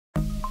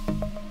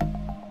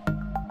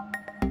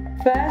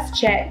First,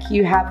 check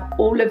you have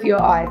all of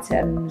your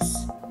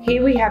items.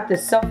 Here we have the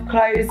soft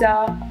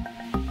closer,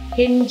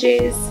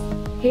 hinges,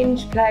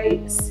 hinge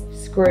plates,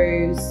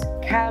 screws,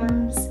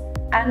 cams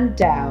and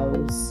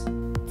dowels.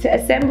 To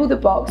assemble the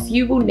box,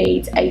 you will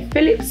need a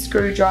Phillips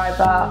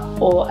screwdriver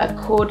or a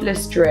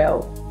cordless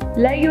drill.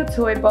 Lay your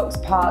toy box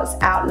parts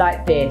out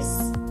like this.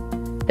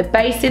 The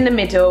base in the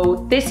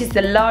middle, this is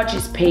the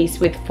largest piece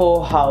with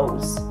 4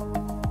 holes.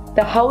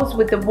 The holes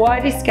with the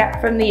widest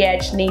gap from the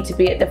edge need to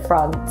be at the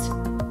front.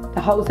 The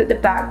holes at the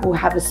back will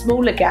have a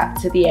smaller gap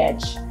to the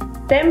edge.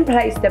 Then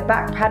place the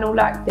back panel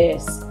like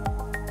this.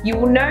 You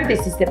will know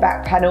this is the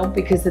back panel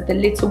because of the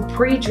little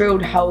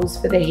pre-drilled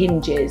holes for the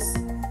hinges.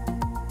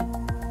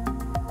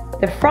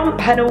 The front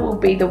panel will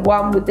be the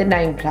one with the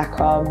name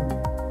plaque on.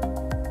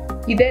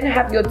 You then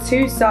have your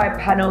 2 side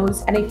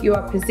panels, and if you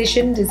are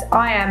positioned as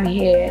I am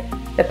here,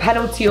 the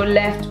panel to your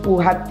left will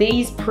have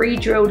these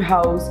pre-drilled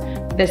holes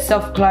for the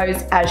soft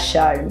close as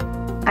shown.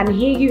 And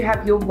here you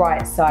have your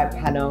right side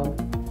panel.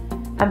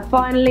 And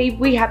finally,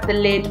 we have the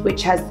lid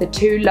which has the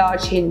 2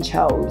 large hinge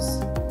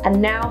holes.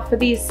 And now for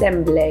the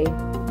assembly.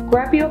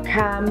 Grab your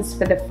cams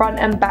for the front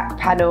and back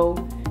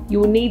panel. You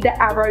will need the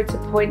arrow to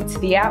point to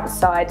the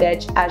outside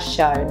edge as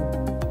shown.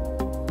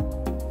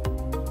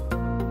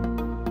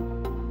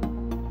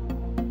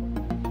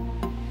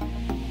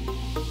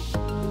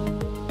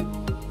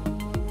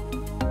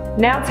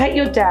 Now take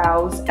your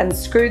dowels and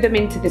screw them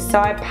into the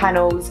side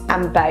panels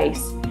and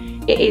base.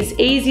 It is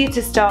easier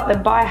to start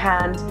them by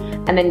hand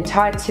and then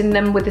tighten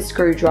them with a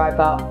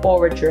screwdriver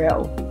or a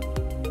drill.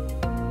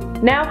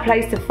 Now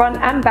place the front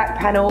and back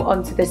panel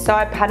onto the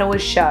side panel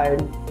as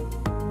shown.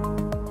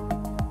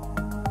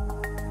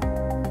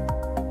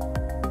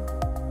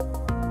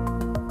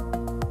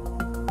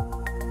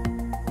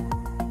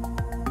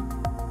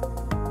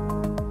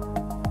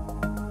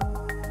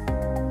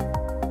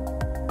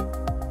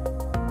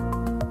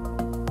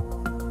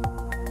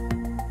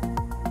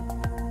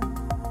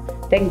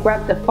 Then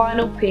grab the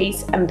final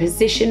piece and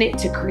position it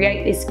to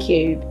create this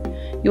cube.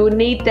 You will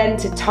need then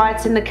to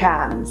tighten the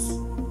cams.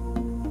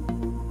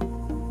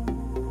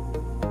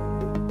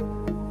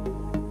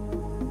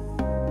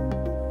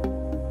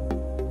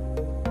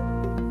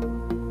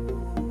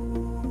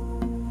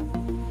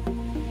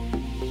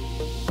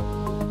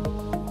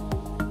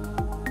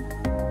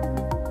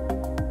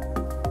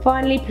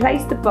 Finally,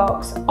 place the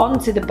box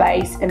onto the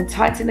base and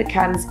tighten the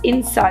cams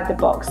inside the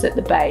box at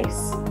the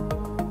base.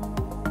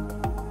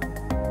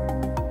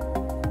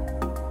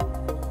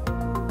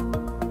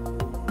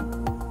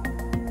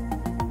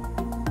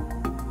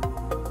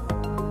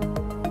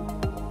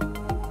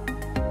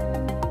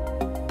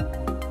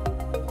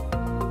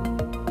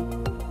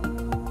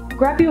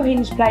 Grab your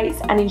hinge plates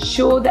and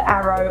ensure the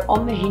arrow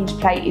on the hinge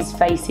plate is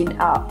facing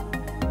up.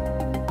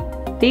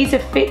 These are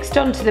fixed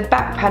onto the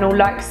back panel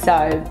like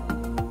so.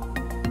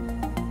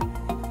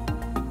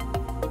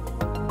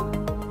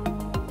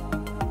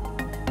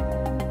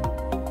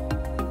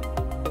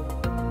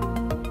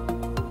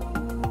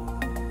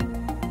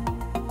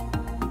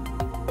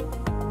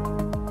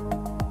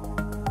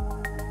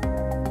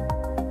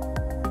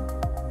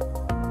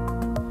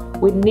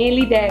 We're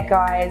nearly there,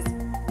 guys.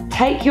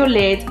 Take your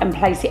lid and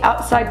place it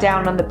upside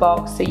down on the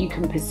box so you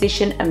can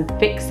position and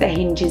fix the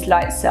hinges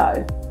like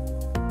so.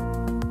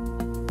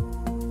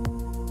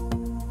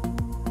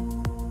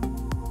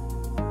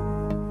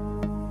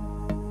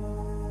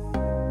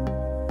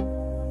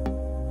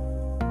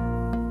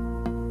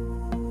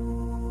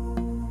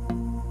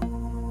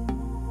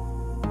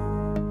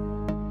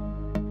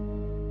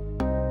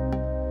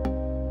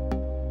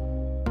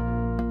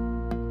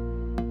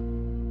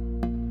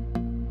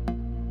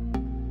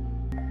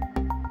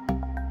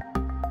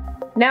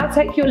 Now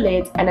take your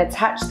lid and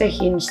attach the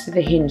hinge to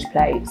the hinge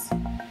plates.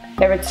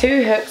 There are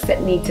 2 hooks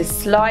that need to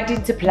slide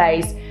into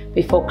place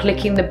before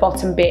clicking the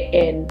bottom bit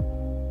in.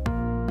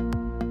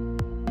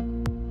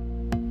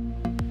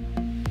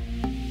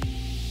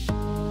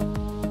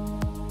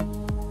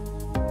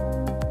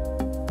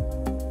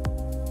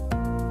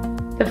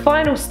 The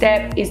final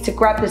step is to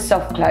grab the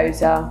soft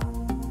closer.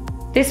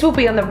 This will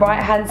be on the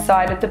right hand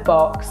side of the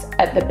box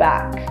at the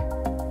back.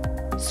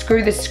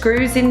 Screw the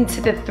screws into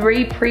the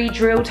 3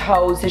 pre-drilled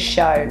holes as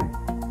shown.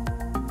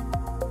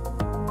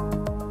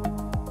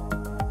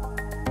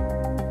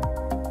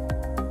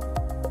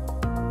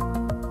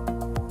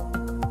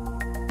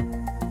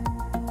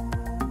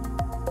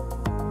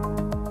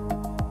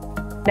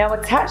 Now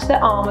attach the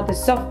arm of the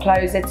soft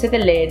closer to the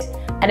lid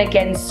and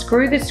again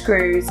screw the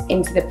screws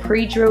into the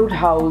pre-drilled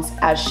holes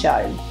as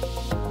shown.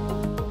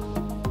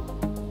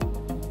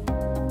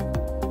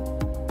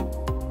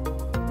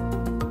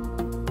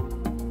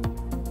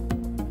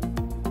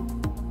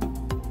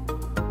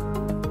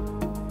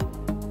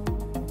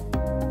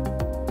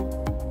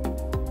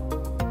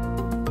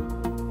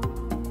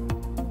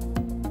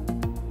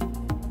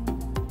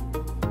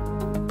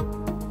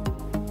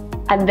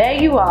 And there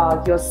you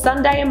are, your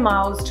Sunday and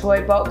Miles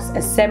toy box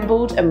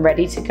assembled and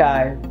ready to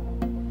go.